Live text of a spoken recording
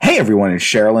Hey everyone, it's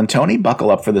Cheryl and Tony.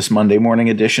 Buckle up for this Monday morning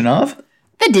edition of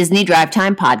the Disney Drive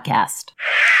Time Podcast.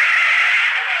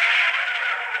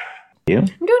 You? I'm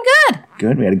doing good.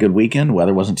 Good. We had a good weekend.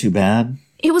 Weather wasn't too bad.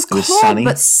 It was cold, sunny,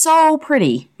 but so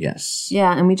pretty. Yes.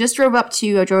 Yeah, and we just drove up to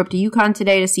Yukon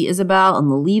today to see Isabel,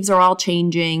 and the leaves are all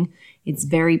changing. It's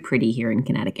very pretty here in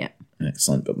Connecticut.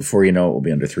 Excellent. But before you know it, we'll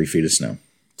be under 3 feet of snow.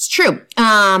 It's true.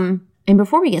 And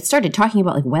before we get started talking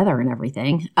about like weather and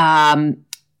everything,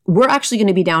 we're actually going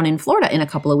to be down in Florida in a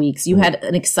couple of weeks. You had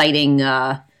an exciting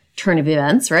turn of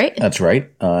events, right? That's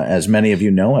right. As many of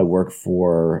you know, I work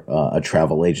for a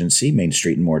travel agency, Main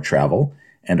Street and More Travel,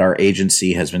 and our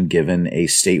agency has been given a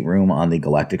stateroom on the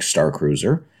Galactic Star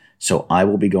Cruiser. So I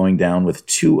will be going down with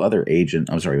three other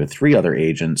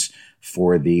agents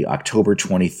for the October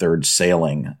 23rd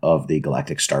sailing of the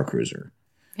Galactic Star Cruiser.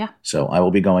 Yeah. So I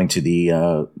will be going to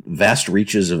the vast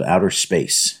reaches of outer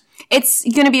space. It's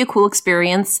going to be a cool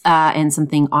experience and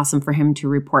something awesome for him to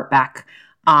report back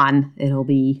on. It'll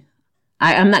be.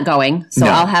 I'm not going, so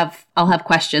no. I'll have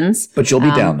questions. But you'll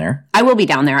be down there. I will be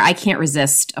down there. I can't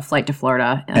resist a flight to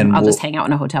Florida, and I'll just hang out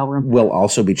in a hotel room. We'll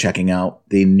also be checking out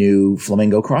the new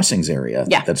Flamingo Crossings area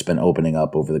that's been opening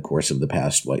up over the course of the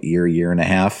past, year and a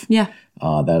half? Yeah.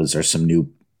 Those are some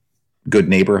new Good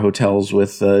Neighbor hotels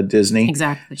with Disney.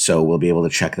 Exactly. So we'll be able to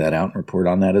check that out and report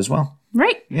on that as well.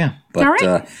 Right. Yeah. But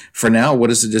right. For now, what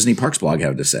does the Disney Parks blog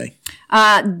have to say?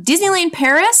 Disneyland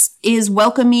Paris is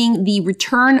welcoming the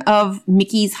return of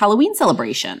Mickey's Halloween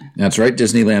celebration. That's right.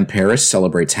 Disneyland Paris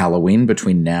celebrates Halloween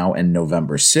between now and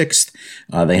November 6th.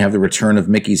 They have the return of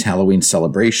Mickey's Halloween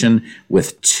celebration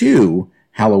with 2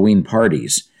 Halloween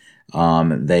parties.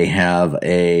 They have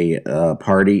a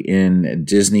party in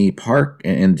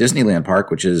Disneyland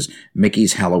Park, which is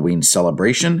Mickey's Halloween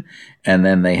Celebration. And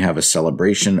then they have a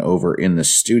celebration over in the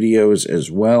studios as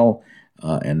well.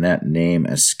 And that name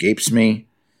escapes me.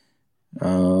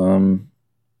 I mean,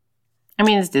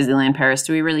 it's Disneyland Paris.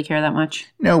 Do we really care that much?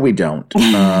 No, we don't.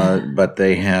 But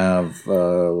they have,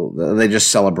 they just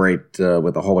celebrate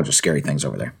with a whole bunch of scary things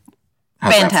over there.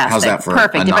 Fantastic. How's that for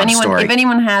Perfect. a non-story? If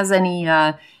anyone has any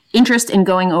interest in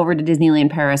going over to Disneyland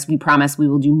Paris, we promise we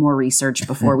will do more research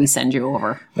before we send you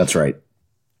over. That's right.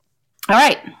 All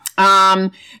right.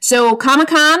 So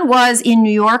Comic-Con was in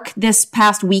New York this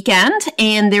past weekend,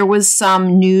 and there was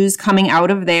some news coming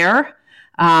out of there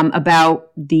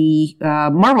about the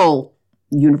Marvel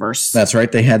universe. That's right.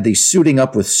 They had the Suiting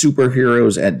Up with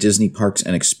Superheroes at Disney Parks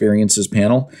and Experiences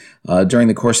panel. During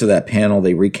the course of that panel,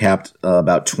 they recapped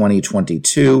about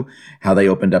 2022, how they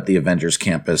opened up the Avengers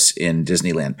Campus in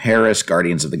Disneyland Paris,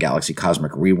 Guardians of the Galaxy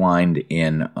Cosmic Rewind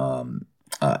in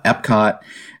Epcot.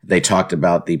 They talked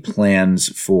about the plans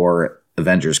for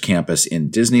Avengers Campus in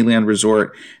Disneyland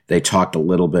Resort. They talked a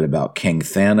little bit about King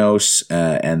Thanos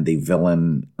and the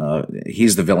villain.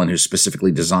 He's the villain who's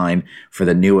specifically designed for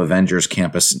the new Avengers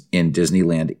Campus in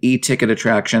Disneyland e-ticket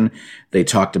attraction. They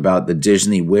talked about the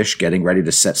Disney Wish getting ready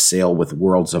to set sail with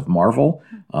Worlds of Marvel.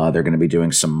 They're going to be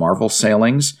doing some Marvel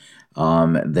sailings.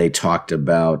 They talked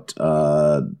about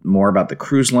more about the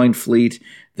cruise line fleet.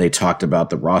 They talked about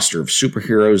the roster of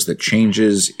superheroes that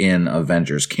changes in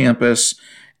Avengers Campus.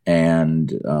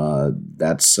 And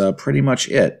that's pretty much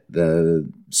it.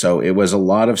 So it was a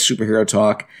lot of superhero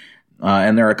talk.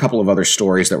 And there are a couple of other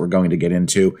stories that we're going to get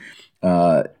into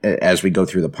as we go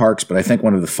through the parks. But I think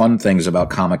one of the fun things about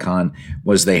Comic-Con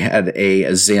was they had a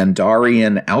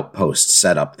Xandarian outpost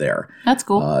set up there. That's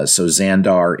cool. So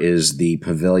Xandar is the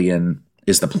pavilion,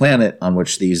 is the planet on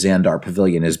which the Xandar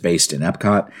Pavilion is based in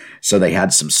Epcot. So they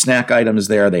had some snack items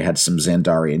there. They had some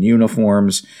Xandarian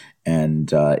uniforms.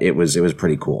 And it was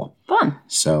pretty cool. Fun.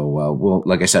 So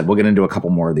like I said, we'll get into a couple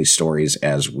more of these stories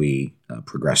as we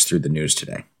progress through the news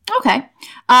today. Okay.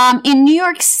 In New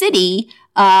York City,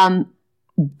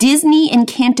 Disney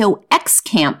Encanto X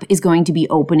Camp is going to be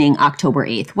opening October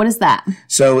 8th. What is that?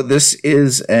 So this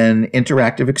is an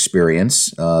interactive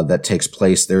experience that takes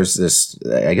place. There's this,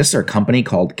 I guess they're a company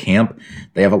called Camp.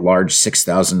 They have a large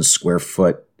 6,000 square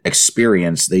foot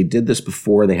experience. They did this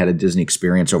before. They had a Disney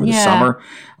experience over the summer,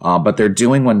 but they're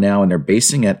doing one now, and they're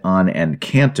basing it on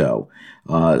Encanto.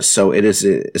 So it is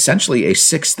essentially a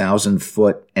 6,000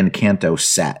 foot Encanto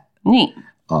set. Neat.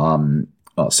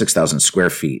 6,000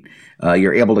 square feet.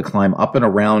 You're able to climb up and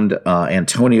around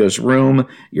Antonio's room.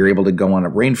 You're able to go on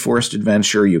a rainforest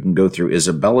adventure. You can go through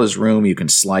Isabella's room. You can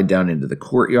slide down into the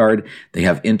courtyard. They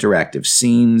have interactive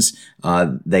scenes.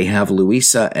 They have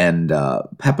Luisa and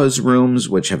Peppa's rooms,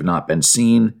 which have not been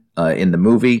seen in the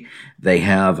movie. They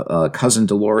have Cousin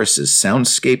Dolores'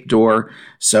 soundscape door.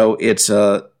 So it's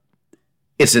an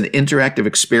interactive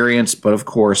experience, but of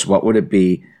course, what would it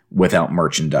be without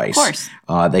merchandise. Of course.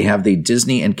 They have the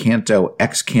Disney Encanto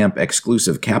X Camp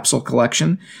exclusive capsule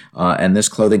collection, and this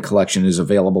clothing collection is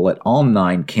available at all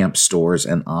 9 camp stores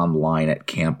and online at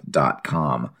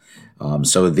camp.com.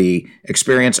 So the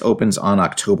experience opens on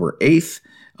October 8th.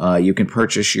 You can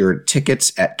purchase your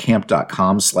tickets at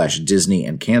camp.com/Disney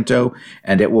Encanto,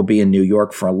 and it will be in New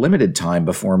York for a limited time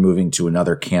before moving to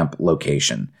another camp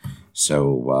location.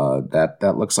 So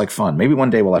that looks like fun. Maybe one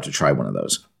day we'll have to try one of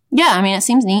those. Yeah, I mean, it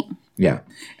seems neat. Yeah.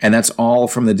 And that's all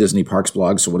from the Disney Parks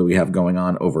blog. So what do we have going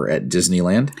on over at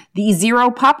Disneyland? The Zero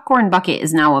popcorn bucket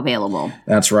is now available.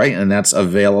 That's right. And that's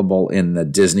available in the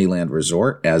Disneyland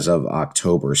Resort as of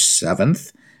October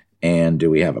 7th. And do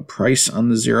we have a price on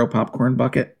the Zero popcorn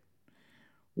bucket?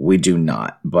 We do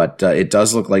not, but it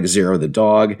does look like Zero the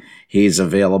dog. He's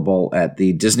available at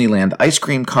the Disneyland ice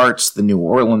cream carts, the New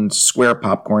Orleans Square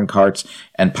popcorn carts,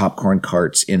 and popcorn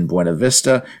carts in Buena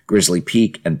Vista, Grizzly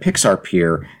Peak, and Pixar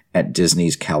Pier at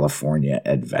Disney's California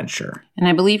Adventure. And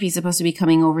I believe he's supposed to be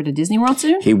coming over to Disney World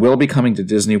soon? He will be coming to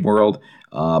Disney World,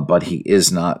 but he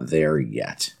is not there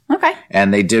yet. Okay.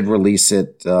 And they did release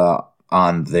it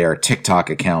on their TikTok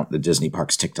account, the Disney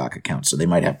Parks TikTok account, so they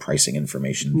might have pricing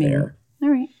information there. All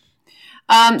right.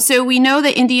 So we know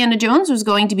that Indiana Jones was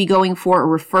going to be going for a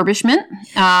refurbishment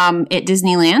at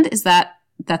Disneyland. Is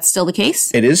that's still the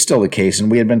case? It is still the case.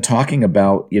 And we had been talking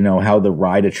about, how the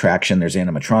ride attraction, there's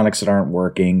animatronics that aren't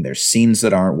working. There's scenes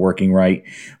that aren't working right.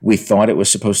 We thought it was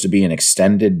supposed to be an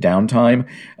extended downtime,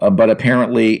 but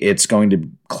apparently it's going to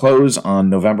close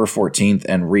on November 14th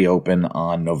and reopen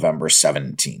on November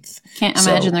 17th. Can't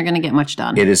imagine they're going to get much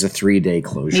done. It is a 3-day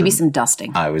closure. Maybe some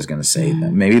dusting. I was going to say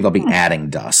that. Maybe they'll be adding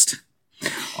dust.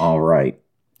 All right.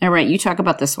 All right, you talk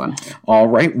about this one. All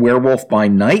right, Werewolf by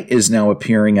Night is now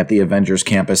appearing at the Avengers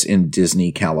campus in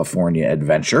Disney California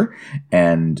Adventure,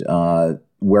 and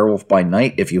Werewolf by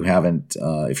Night, if you're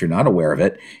not aware of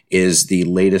it, is the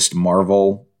latest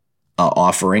Marvel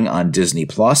offering on Disney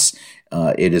Plus.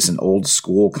 It is an old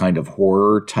school kind of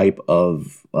horror type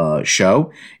of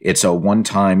show. It's a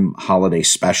one-time holiday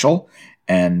special,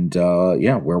 and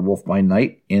Werewolf by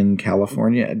Night in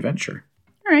California Adventure.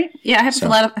 All right. Yeah, I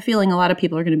have a feeling a lot of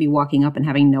people are going to be walking up and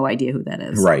having no idea who that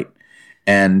is. Right.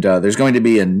 And there's going to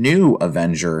be a new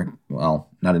Avenger, well,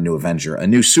 not a new Avenger, a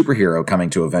new superhero coming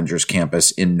to Avengers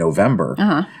Campus in November.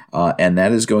 And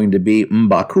that is going to be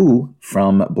M'Baku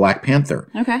from Black Panther.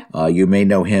 Okay. You may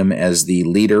know him as the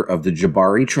leader of the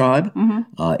Jabari tribe.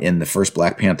 In the first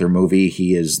Black Panther movie,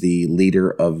 he is the leader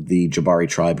of the Jabari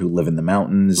tribe who live in the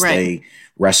mountains. Right. They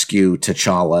rescue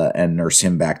T'Challa and nurse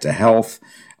him back to health.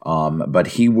 But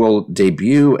he will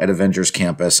debut at Avengers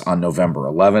Campus on November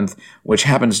 11th, which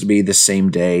happens to be the same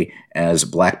day as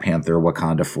Black Panther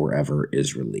Wakanda Forever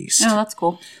is released. Oh, that's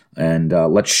cool. And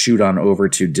let's shoot on over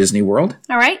to Disney World.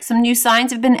 All right. Some new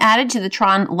signs have been added to the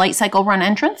Tron Light Cycle Run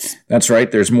entrance. That's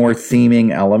right. There's more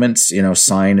theming elements.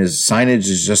 Signage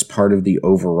is just part of the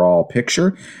overall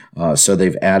picture. So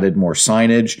they've added more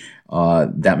signage.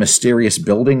 That mysterious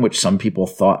building, which some people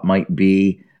thought might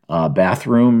be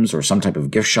bathrooms or some type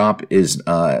of gift shop is,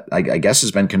 I guess,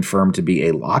 has been confirmed to be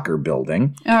a locker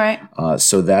building. All right.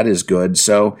 So that is good.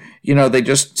 So, they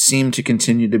just seem to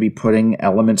continue to be putting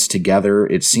elements together.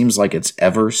 It seems like it's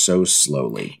ever so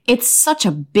slowly. It's such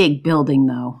a big building,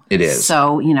 though. It is.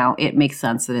 So, it makes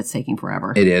sense that it's taking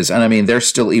forever. It is. And I mean, they're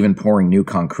still even pouring new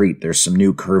concrete. There's some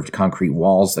new curved concrete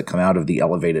walls that come out of the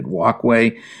elevated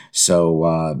walkway.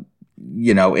 So,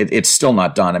 it's still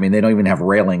not done. I mean, they don't even have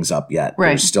railings up yet. Right.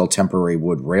 There's still temporary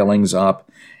wood railings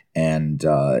up. And,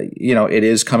 it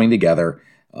is coming together.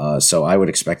 So I would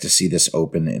expect to see this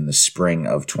open in the spring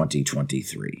of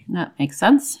 2023. That makes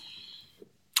sense.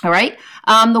 All right.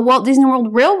 The Walt Disney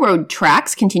World Railroad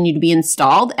tracks continue to be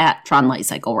installed at Tron Light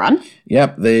Cycle Run.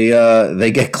 Yep.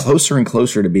 They get closer and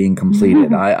closer to being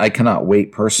completed. I cannot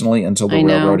wait personally until the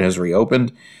railroad has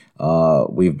reopened.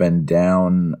 We've been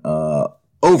down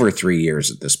over 3 years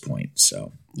at this point.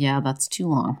 So yeah, that's too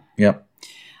long. Yep.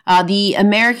 The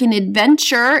American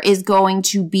Adventure is going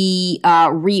to be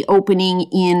reopening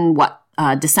in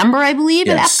December, I believe,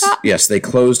 at Epcot? Yes, they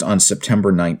closed on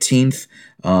September 19th,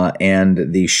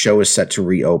 and the show is set to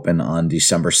reopen on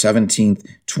December 17th,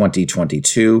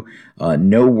 2022.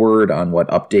 No word on what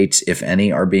updates, if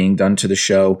any, are being done to the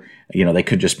show. They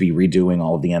could just be redoing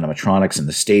all of the animatronics and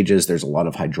the stages. There's a lot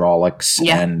of hydraulics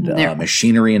and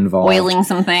machinery involved. Oiling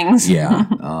some things. Yeah.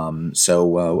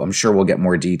 So I'm sure we'll get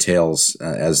more details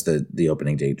as the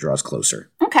opening date draws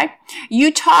closer. Okay.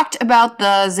 You talked about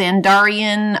the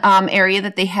Xandarian area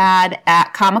that they had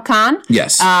at Comic-Con.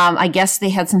 Yes. I guess they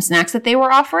had some snacks that they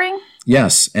were offering.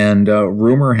 Yes. And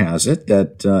rumor has it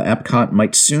that Epcot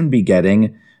might soon be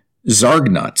getting Zarg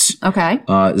Nuts. Okay.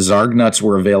 Zarg Nuts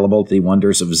were available at the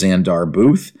Wonders of Xandar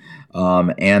booth.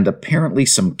 And apparently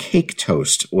some cake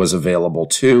toast was available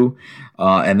too.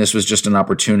 And this was just an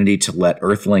opportunity to let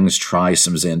Earthlings try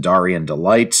some Xandarian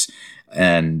delights.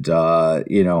 And,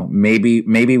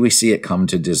 maybe we see it come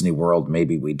to Disney World.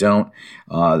 Maybe we don't.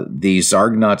 The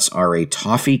Zarg Nuts are a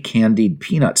toffee candied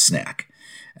peanut snack.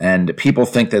 And people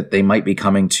think that they might be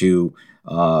coming to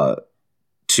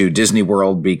Disney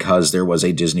World because there was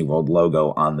a Disney World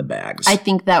logo on the bags. I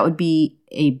think that would be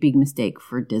a big mistake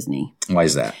for Disney. Why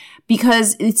is that?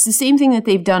 Because it's the same thing that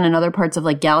they've done in other parts of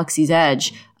like Galaxy's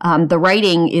Edge. The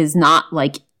writing is not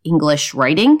like English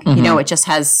writing. Mm-hmm. It just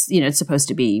has, it's supposed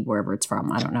to be wherever it's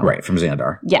from. I don't know. Right, from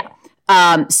Xandar. Yeah.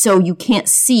 So you can't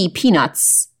see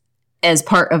peanuts as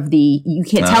part of you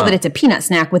can't tell that it's a peanut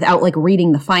snack without like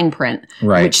reading the fine print,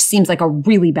 right. Which seems like a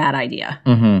really bad idea.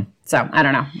 Mm-hmm. So I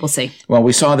don't know. We'll see. Well,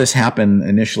 we saw this happen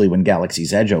initially when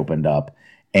Galaxy's Edge opened up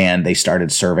and they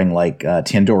started serving like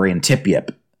Tandoori Tip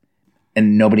Yip.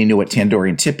 And nobody knew what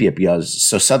Tandoori Tip Yip was.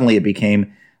 So suddenly it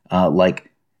became like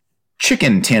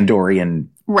chicken Tandoori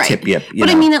Tip Yip. But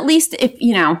I mean, at least if,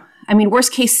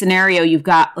 worst case scenario, you've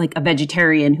got like a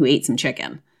vegetarian who ate some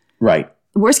chicken. Right.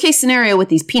 Worst case scenario with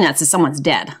these peanuts is someone's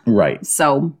dead. Right.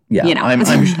 So, yeah,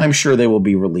 I'm sure they will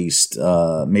be released.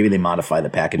 Maybe they modify the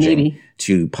packaging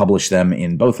to publish them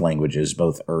in both languages,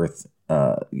 both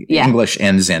English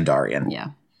and Xandarian.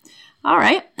 Yeah. All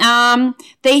right.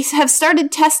 They have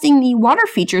started testing the water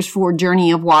features for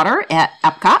Journey of Water at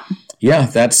Epcot. Yeah,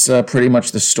 that's pretty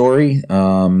much the story.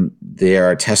 They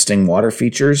are testing water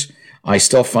features. I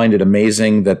still find it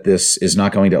amazing that this is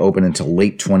not going to open until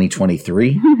late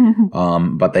 2023,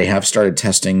 but they have started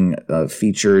testing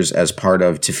features as part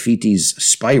of Te Fiti's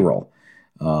Spiral.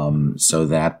 So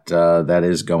that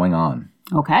is going on.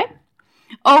 Okay.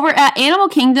 Over at Animal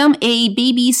Kingdom, a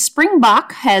baby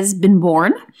springbok has been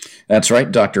born. That's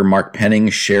right. Dr. Mark Penning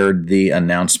shared the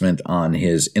announcement on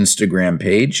his Instagram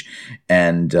page,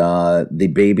 and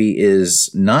the baby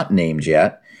is not named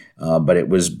yet, but it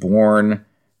was born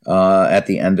at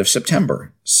the end of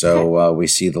September. So we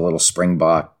see the little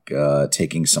springbok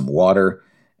taking some water,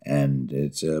 and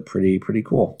it's pretty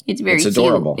cool. It's very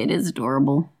adorable. Cute. It is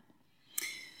adorable.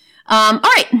 All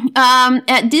right.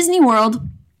 At Disney World,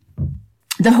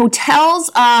 the hotels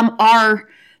are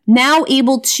now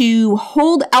able to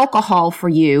hold alcohol for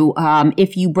you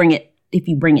if you bring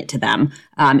it to them.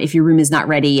 If your room is not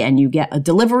ready and you get a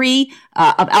delivery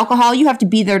of alcohol, you have to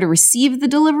be there to receive the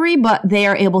delivery, but they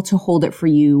are able to hold it for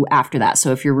you after that.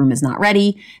 So if your room is not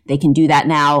ready, they can do that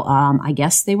now. I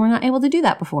guess they were not able to do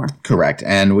that before. Correct.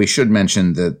 And we should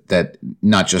mention that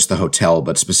not just the hotel,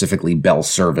 but specifically Bell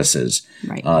Services.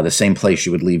 Right. The same place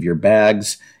you would leave your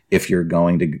bags. If you're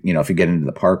going to, if you get into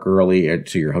the park early, or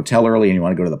to your hotel early and you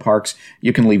want to go to the parks,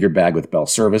 you can leave your bag with Bell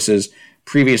Services.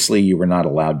 Previously, you were not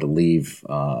allowed to leave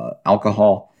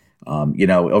alcohol.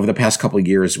 Over the past couple of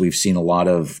years, we've seen a lot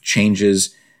of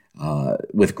changes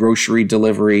with grocery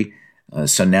delivery.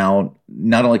 So now,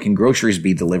 not only can groceries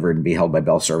be delivered and be held by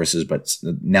Bell Services, but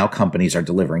now companies are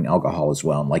delivering alcohol as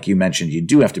well. And like you mentioned, you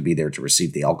do have to be there to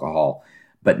receive the alcohol.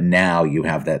 But now you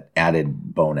have that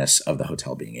added bonus of the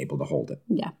hotel being able to hold it.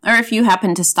 Yeah. Or if you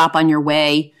happen to stop on your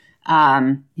way,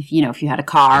 if you had a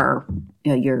car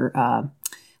or your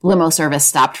limo service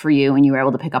stopped for you and you were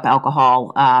able to pick up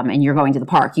alcohol and you're going to the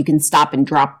park, you can stop and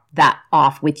drop that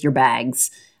off with your bags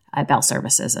at Bell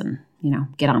Services and,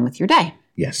 get on with your day.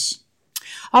 Yes.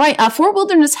 All right. Fort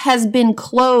Wilderness has been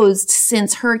closed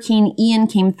since Hurricane Ian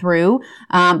came through,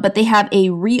 but they have a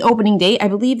reopening date. I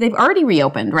believe they've already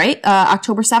reopened, right?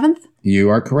 October 7th? You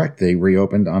are correct. They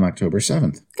reopened on October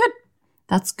 7th. Good.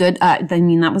 That's good.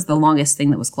 That was the longest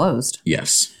thing that was closed.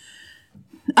 Yes.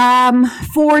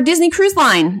 For Disney Cruise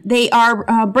Line, they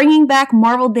are bringing back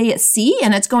Marvel Day at Sea,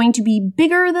 and it's going to be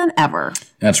bigger than ever.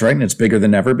 That's right, and it's bigger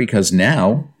than ever because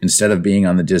now, instead of being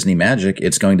on the Disney Magic,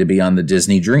 it's going to be on the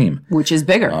Disney Dream. Which is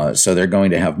bigger. So they're going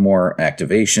to have more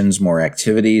activations, more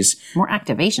activities. More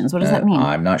activations? What does that mean?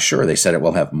 I'm not sure. They said it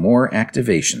will have more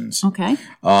activations. Okay.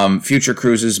 Future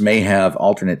cruises may have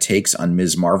alternate takes on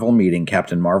Ms. Marvel meeting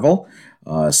Captain Marvel.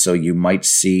 So you might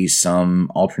see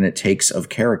some alternate takes of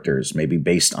characters, maybe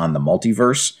based on the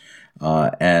multiverse.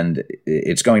 And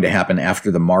it's going to happen after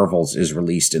the Marvels is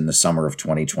released in the summer of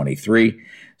 2023.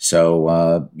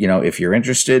 So, if you're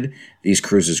interested, these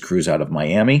cruises cruise out of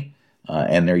Miami,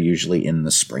 and they're usually in the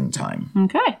springtime.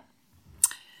 Okay.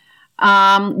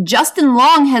 Justin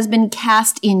Long has been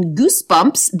cast in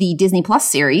Goosebumps, the Disney Plus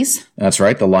series. That's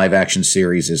right. The live action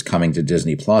series is coming to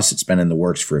Disney Plus. It's been in the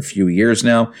works for a few years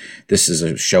now. This is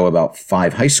a show about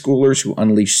 5 high schoolers who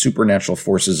unleash supernatural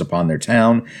forces upon their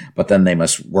town, but then they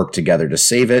must work together to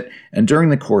save it. And during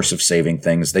the course of saving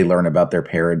things, they learn about their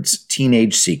parents'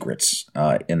 teenage secrets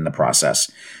in the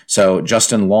process. So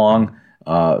Justin Long,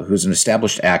 who's an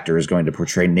established actor, is going to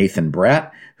portray Nathan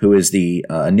Bratt, who is the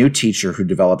new teacher who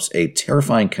develops a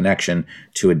terrifying connection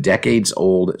to a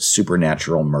decades-old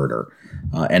supernatural murder.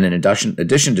 And in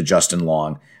addition to Justin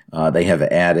Long, they have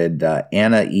added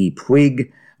Anna E.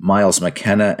 Puig, Miles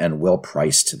McKenna, and Will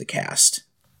Price to the cast.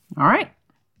 All right.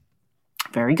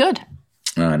 Very good.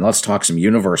 And let's talk some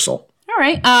Universal. All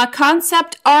right.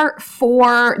 Concept art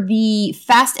for the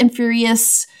Fast and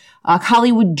Furious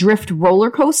Hollywood Drift roller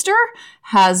coaster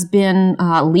has been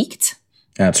leaked.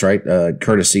 That's right,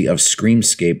 courtesy of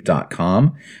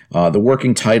Screamscape.com. The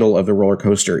working title of the roller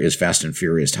coaster is Fast and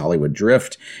Furious Hollywood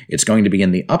Drift. It's going to be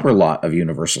in the upper lot of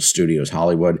Universal Studios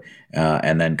Hollywood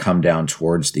and then come down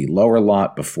towards the lower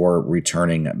lot before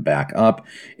returning back up.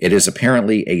 It is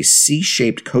apparently a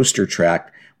C-shaped coaster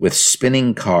track with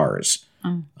spinning cars.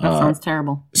 That sounds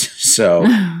terrible. So,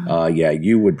 yeah,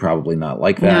 you would probably not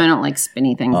like that. No, I don't like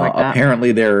spinny things like that.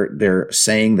 Apparently, they're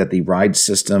saying that the ride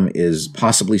system is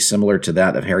possibly similar to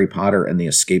that of Harry Potter and the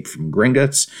Escape from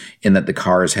Gringotts, in that the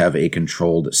cars have a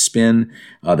controlled spin.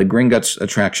 The Gringotts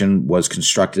attraction was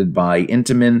constructed by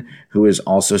Intamin, who is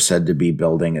also said to be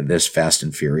building this Fast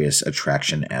and Furious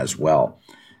attraction as well.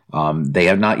 They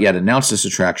have not yet announced this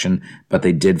attraction, but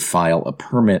they did file a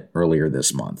permit earlier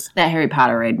this month. That Harry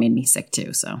Potter ride made me sick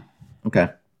too, so. Okay.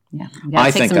 Yeah.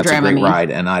 I think that's a great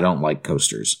ride, and I don't like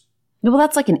coasters. Well,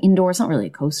 that's like an indoor. It's not really a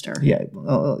coaster. Yeah.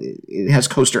 Well, it has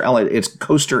coaster. It's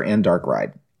coaster and dark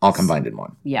ride all combined in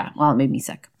one. Yeah. Well, it made me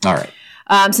sick. All right.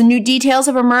 Some new details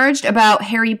have emerged about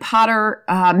Harry Potter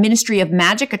Ministry of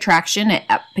Magic attraction at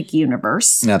Epic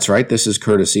Universe. That's right. This is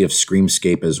courtesy of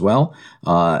Screamscape as well.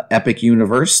 Epic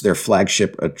Universe, their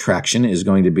flagship attraction, is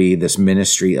going to be this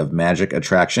Ministry of Magic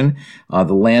attraction.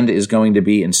 The land is going to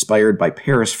be inspired by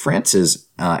Paris, France's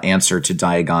answer to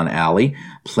Diagon Alley,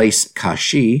 Place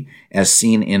Cachée, as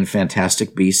seen in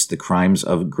Fantastic Beasts: The Crimes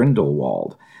of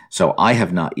Grindelwald. So I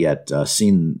have not yet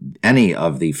seen any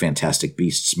of the Fantastic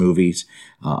Beasts movies.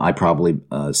 I probably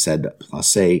said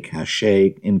Place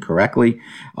Cachée incorrectly.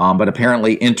 But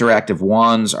apparently interactive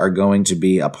wands are going to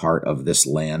be a part of this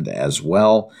land as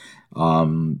well.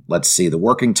 Let's see. The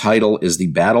working title is The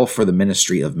Battle for the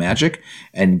Ministry of Magic,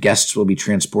 and guests will be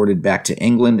transported back to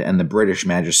England and the British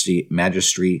the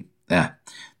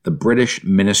British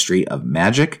Ministry of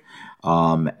Magic.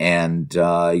 And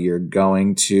you're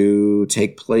going to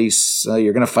take place,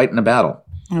 you're going to fight in a battle.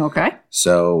 Okay.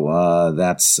 So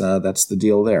that's the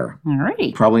deal there. All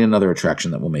righty. Probably another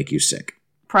attraction that will make you sick.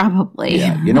 Probably.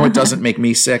 Yeah. You know what doesn't make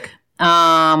me sick?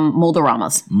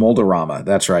 Mold-A-Ramas. Mold-A-Rama,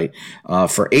 that's right.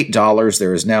 For $8,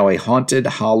 there is now a Haunted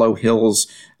Hollow Hills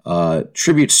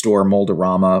tribute store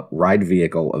Mold-A-Rama ride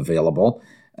vehicle available.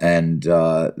 And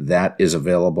that is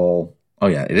available. Oh,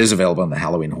 yeah, it is available in the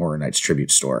Halloween Horror Nights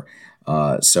tribute store.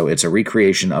 So it's a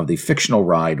recreation of the fictional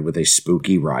ride with a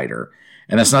spooky rider.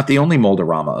 And that's not the only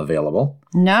Mold-A-Rama available.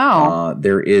 No.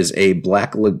 There is a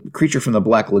Creature from the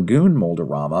Black Lagoon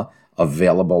Mold-A-Rama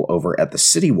available over at the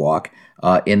City Walk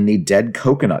in the Dead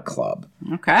Coconut Club.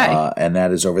 Okay. And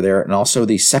that is over there. And also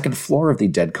the second floor of the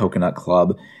Dead Coconut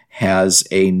Club has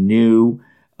a new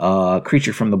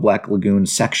Creature from the Black Lagoon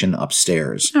section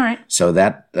upstairs. All right. So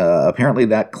that apparently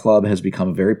that club has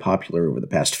become very popular over the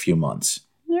past few months.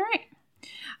 All right.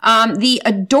 The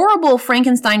adorable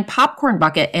Frankenstein popcorn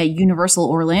bucket at Universal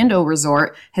Orlando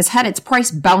Resort has had its price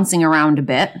bouncing around a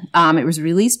bit. It was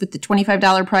released with the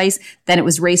 $25 price. Then it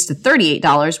was raised to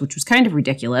 $38, which was kind of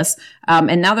ridiculous.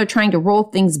 And now they're trying to roll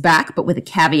things back, but with a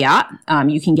caveat.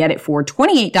 You can get it for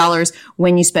 $28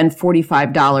 when you spend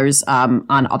 $45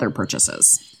 on other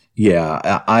purchases.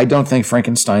 Yeah, I don't think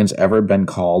Frankenstein's ever been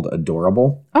called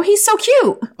adorable. Oh, he's so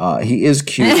cute. He is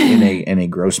cute in a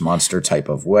gross monster type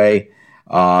of way.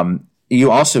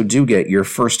 You also do get your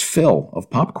first fill of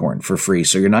popcorn for free,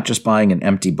 so you're not just buying an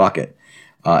empty bucket.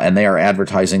 And they are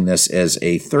advertising this as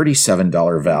a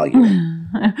 $37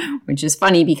 value. Which is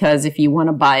funny because if you want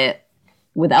to buy it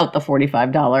without the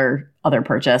 $45 other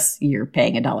purchase, you're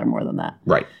paying $1 more than that.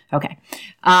 Right. Okay.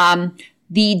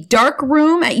 The Dark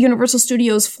Room at Universal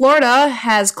Studios Florida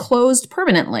has closed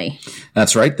permanently.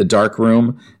 That's right. The Dark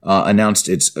Room announced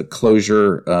its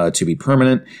closure to be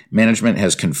permanent. Management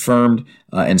has confirmed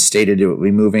and stated it will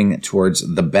be moving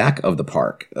towards the back of the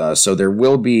park. So there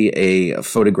will be a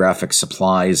photographic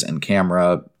supplies and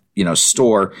camera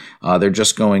store. They're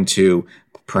just going to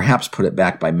perhaps put it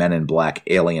back by Men in Black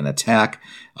Alien Attack.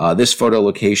 This photo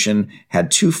location had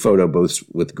 2 photo booths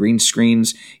with green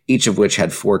screens, each of which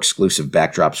had 4 exclusive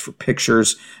backdrops for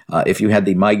pictures. If you had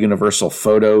the My Universal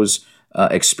Photos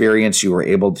experience, you were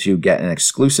able to get an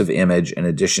exclusive image in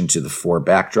addition to the 4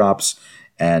 backdrops.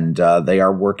 And they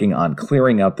are working on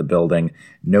clearing out the building.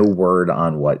 No word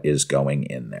on what is going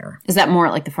in there. Is that more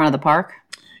at like the front of the park?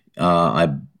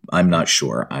 I'm not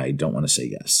sure. I don't want to say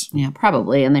yes. Yeah,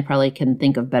 probably. And they probably can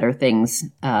think of better things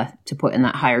to put in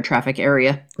that higher traffic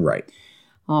area. Right.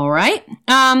 All right.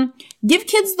 Give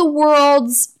Kids the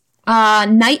World's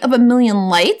Night of a Million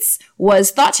Lights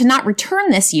was thought to not return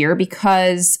this year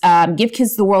because Give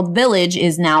Kids the World Village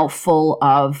is now full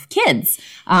of kids.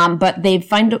 But they've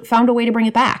found a way to bring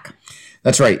it back.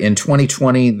 That's right. In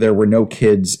 2020, there were no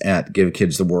kids at Give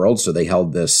Kids the World, so they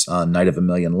held this Night of a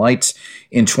Million Lights.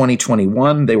 In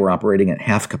 2021, they were operating at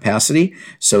half capacity,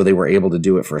 so they were able to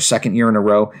do it for a second year in a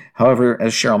row. However,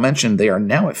 as Cheryl mentioned, they are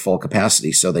now at full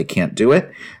capacity, so they can't do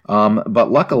it.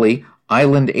 But luckily,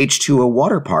 Island H2O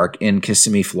Water Park in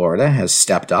Kissimmee, Florida has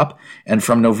stepped up, and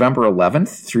from November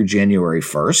 11th through January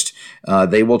 1st,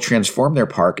 they will transform their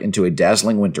park into a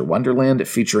dazzling winter wonderland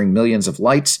featuring millions of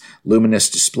lights, luminous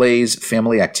displays,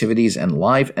 family activities, and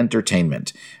live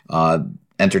entertainment.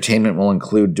 Entertainment will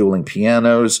include dueling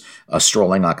pianos, a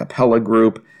strolling a cappella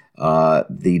group,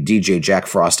 the DJ Jack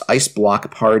Frost Ice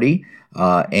Block Party,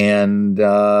 and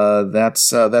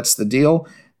that's the deal.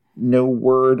 No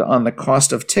word on the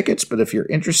cost of tickets, but if you're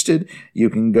interested, you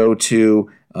can go to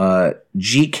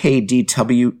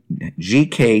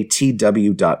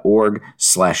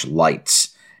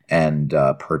gktw.org/lights and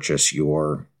purchase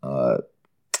your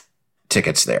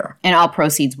tickets there. And all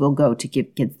proceeds will go to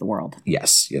Give Kids the World.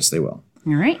 Yes, they will.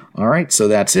 All right. All right, so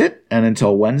that's it. And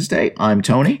until Wednesday, I'm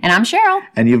Tony. And I'm Cheryl.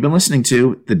 And you've been listening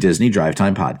to the Disney Drive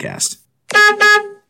Time Podcast.